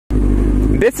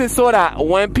This is so that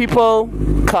when people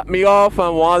cut me off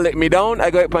and want to let me down,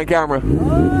 I go up on camera.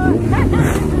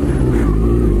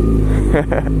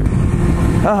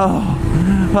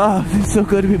 Oh, it feels so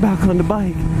good to be back on the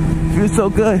bike. It feels so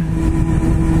good.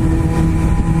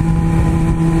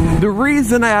 The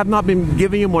reason I have not been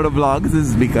giving you more vlogs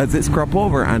is because it's crop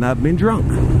over and I've been drunk.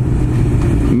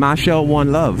 Machel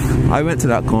One Love. I went to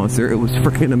that concert. It was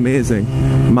freaking amazing.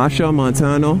 Machel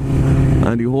Montano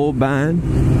and the whole band.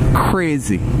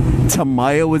 Crazy.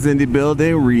 Tamaya was in the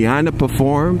building. Rihanna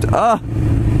performed.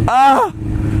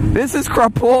 This is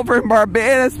crop over in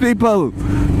Barbados, people.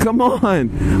 Come on.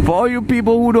 For all you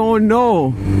people who don't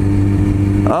know.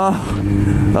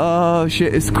 Oh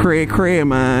shit, it's cray,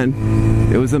 man.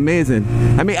 It was amazing.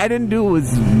 I mean, I didn't do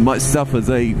as much stuff as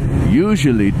I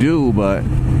usually do, but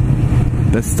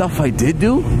the stuff I did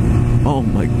do, oh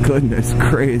my goodness,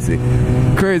 crazy.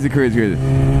 Crazy.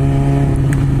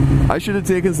 I should have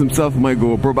taken some stuff with my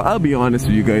GoPro, but I'll be honest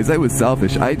with you guys, I was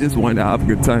selfish. I just wanted to have a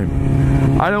good time.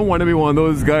 I don't want to be one of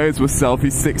those guys with selfie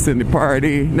sticks in the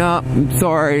party. Nah, I'm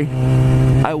sorry.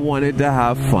 I wanted to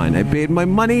have fun. I paid my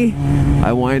money.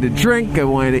 I wanted to drink. I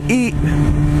wanted to eat.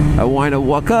 I wanted to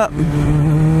walk up.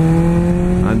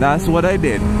 And that's what I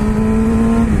did.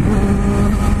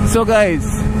 So guys,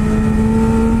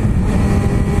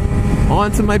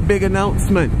 on to my big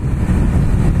announcement.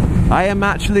 I am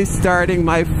actually starting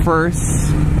my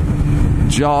first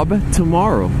job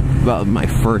tomorrow. Well, my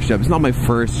first job. It's not my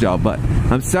first job, but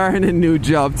I'm starting a new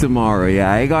job tomorrow. Yeah,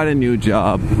 I got a new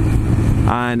job.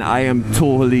 And I am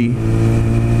totally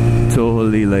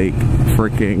like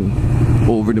freaking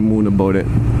over the moon about it.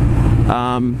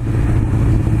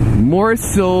 More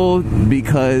so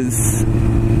because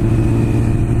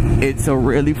it's a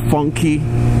really funky,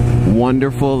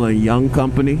 wonderful and young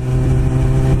company.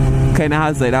 Kind of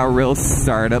has like that real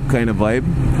startup kind of vibe,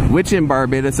 which in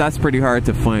Barbados that's pretty hard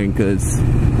to find because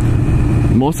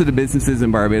most of the businesses in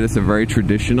Barbados are very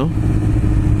traditional.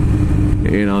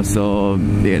 You know, so,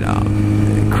 you know,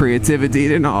 creativity,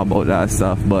 they're not about that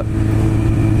stuff. But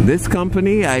this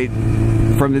company,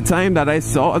 from the time that I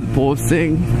saw the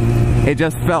posting, it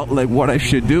just felt like what I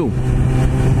should do.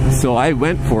 So I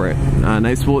went for it. And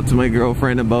I spoke to my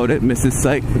girlfriend about it, Mrs.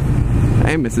 Syke.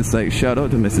 Hey, Mrs. Syke, shout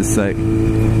out to Mrs. Syke.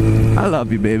 I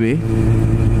love you, baby.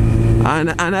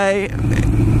 And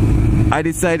I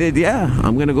decided, yeah,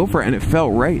 I'm going to go for it. And it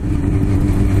felt right.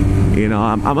 You know,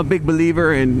 I'm a big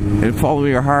believer in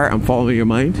following your heart and following your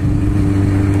mind.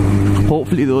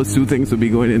 Hopefully those two things will be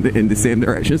going in the same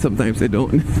direction. Sometimes they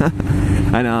don't.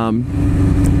 And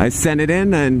I sent it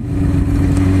in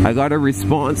and I got a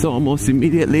response almost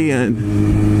immediately. And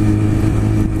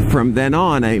from then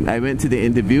on, I went to the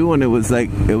interview and it was like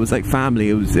family.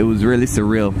 It was really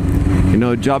surreal. You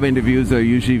know, job interviews are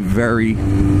usually very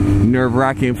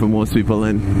nerve-wracking for most people,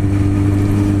 and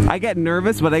I get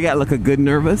nervous, but I get like a good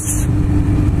nervous.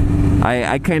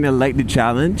 I kind of like the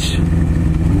challenge,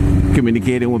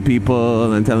 communicating with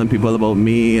people and telling people about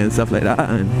me and stuff like that.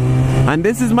 And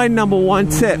this is my #1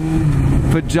 tip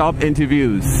for job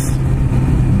interviews: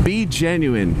 be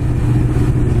genuine.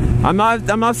 I'm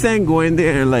not saying go in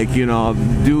there and like, you know,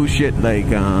 do shit like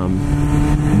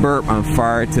burp and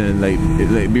fart and like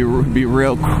be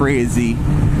real crazy.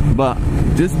 But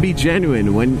just be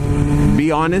genuine.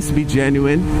 Be honest, be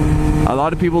genuine. A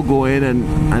lot of people go in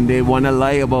and they want to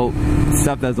lie about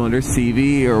stuff that's on their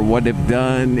CV or what they've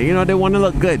done. You know, they want to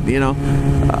look good, you know.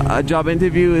 A job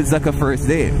interview is like a first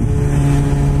date.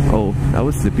 Oh, that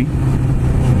was sippy.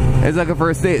 It's like a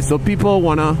first date. So people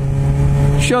want to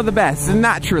show the best. And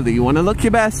naturally, you want to look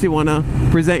your best. You want to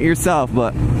present yourself.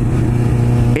 But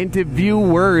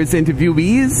interviewers,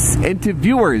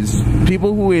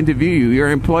 people who interview you, your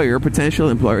employer, potential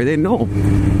employer, they know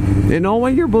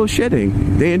when you're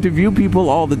bullshitting. They interview people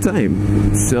all the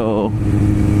time. So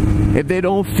if they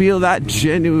don't feel that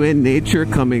genuine nature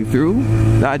coming through,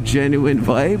 that genuine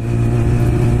vibe,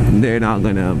 they're not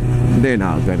gonna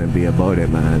be about it,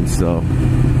 man. So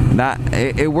that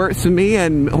it works for me,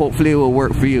 and hopefully it will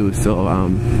work for you. So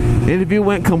the interview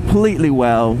went completely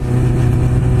well.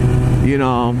 You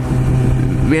know,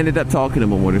 we ended up talking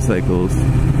about motorcycles.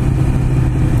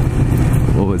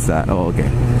 What was that? Oh, okay.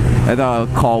 I thought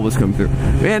a call was coming through.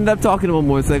 We ended up talking about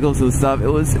motorcycles and stuff. It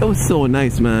was so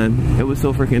nice, man. It was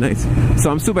so freaking nice. So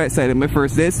I'm super excited. My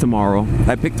first day is tomorrow.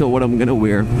 I picked out what I'm gonna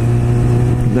wear.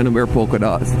 I'm gonna wear polka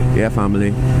dots. Yeah,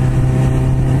 family.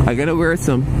 I'm gonna wear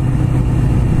some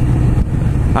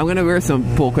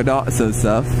polka dots and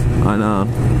stuff. And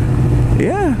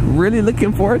yeah, really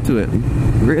looking forward to it.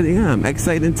 Really am.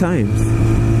 Exciting times.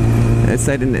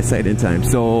 Exciting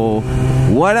times. So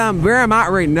where I'm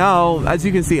at right now, as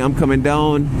you can see, I'm coming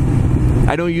down.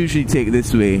 I don't usually take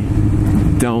this way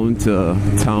down to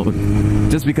town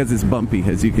just because it's bumpy,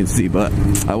 as you can see, but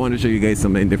I want to show you guys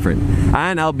something different,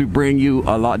 and I'll be bringing you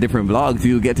a lot different vlogs.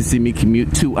 You'll get to see me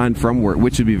commute to and from work,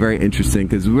 which would be very interesting,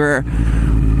 because where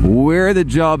the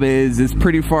job is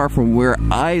pretty far from where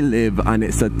I live, and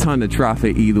it's a ton of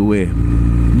traffic either way.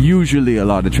 Usually a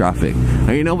lot of traffic,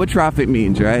 and you know what traffic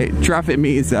means, right? Traffic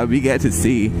means that we get to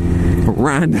see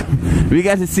the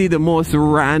most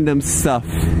random stuff.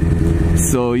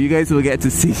 So you guys will get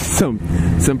to see some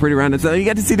pretty random stuff. You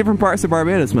get to see different parts of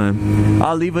Barbados, man.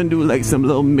 I'll even do like some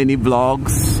little mini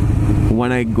vlogs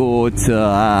when I go to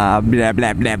blah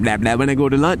blah blah blah blah, when I go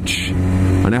to lunch,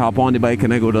 when I hop on the bike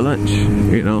and I go to lunch,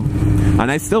 you know.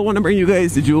 And I still want to bring you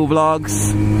guys the Jewel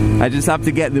vlogs. I just have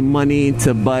to get the money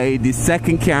to buy the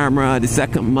second camera, the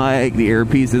second mic, the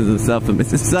earpieces and stuff from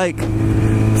Mr. Psych,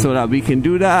 so that we can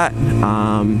do that.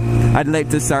 I'd like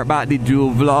to start back the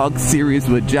Jewel vlog series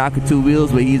with Jack of Two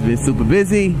Wheels, but he's been super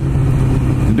busy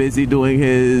doing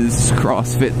his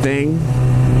CrossFit thing.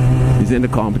 He's in the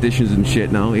competitions and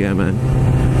shit now. Yeah, man.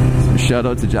 So shout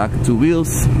out to Jack of Two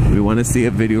Wheels. We want to see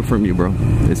a video from you, bro.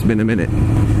 It's been a minute,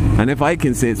 and if I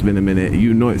can say it's been a minute,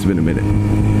 you know it's been a minute.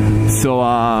 So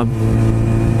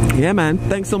yeah, man,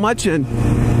 thanks so much, and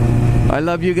I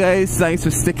love you guys. Thanks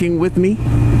for sticking with me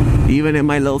even in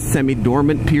my little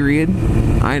semi-dormant period.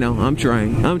 I know, I'm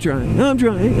trying.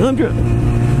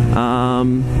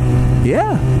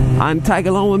 Yeah, and tag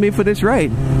along with me for this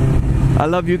ride. I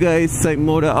love you guys. Psych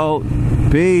Motor out.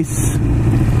 Peace.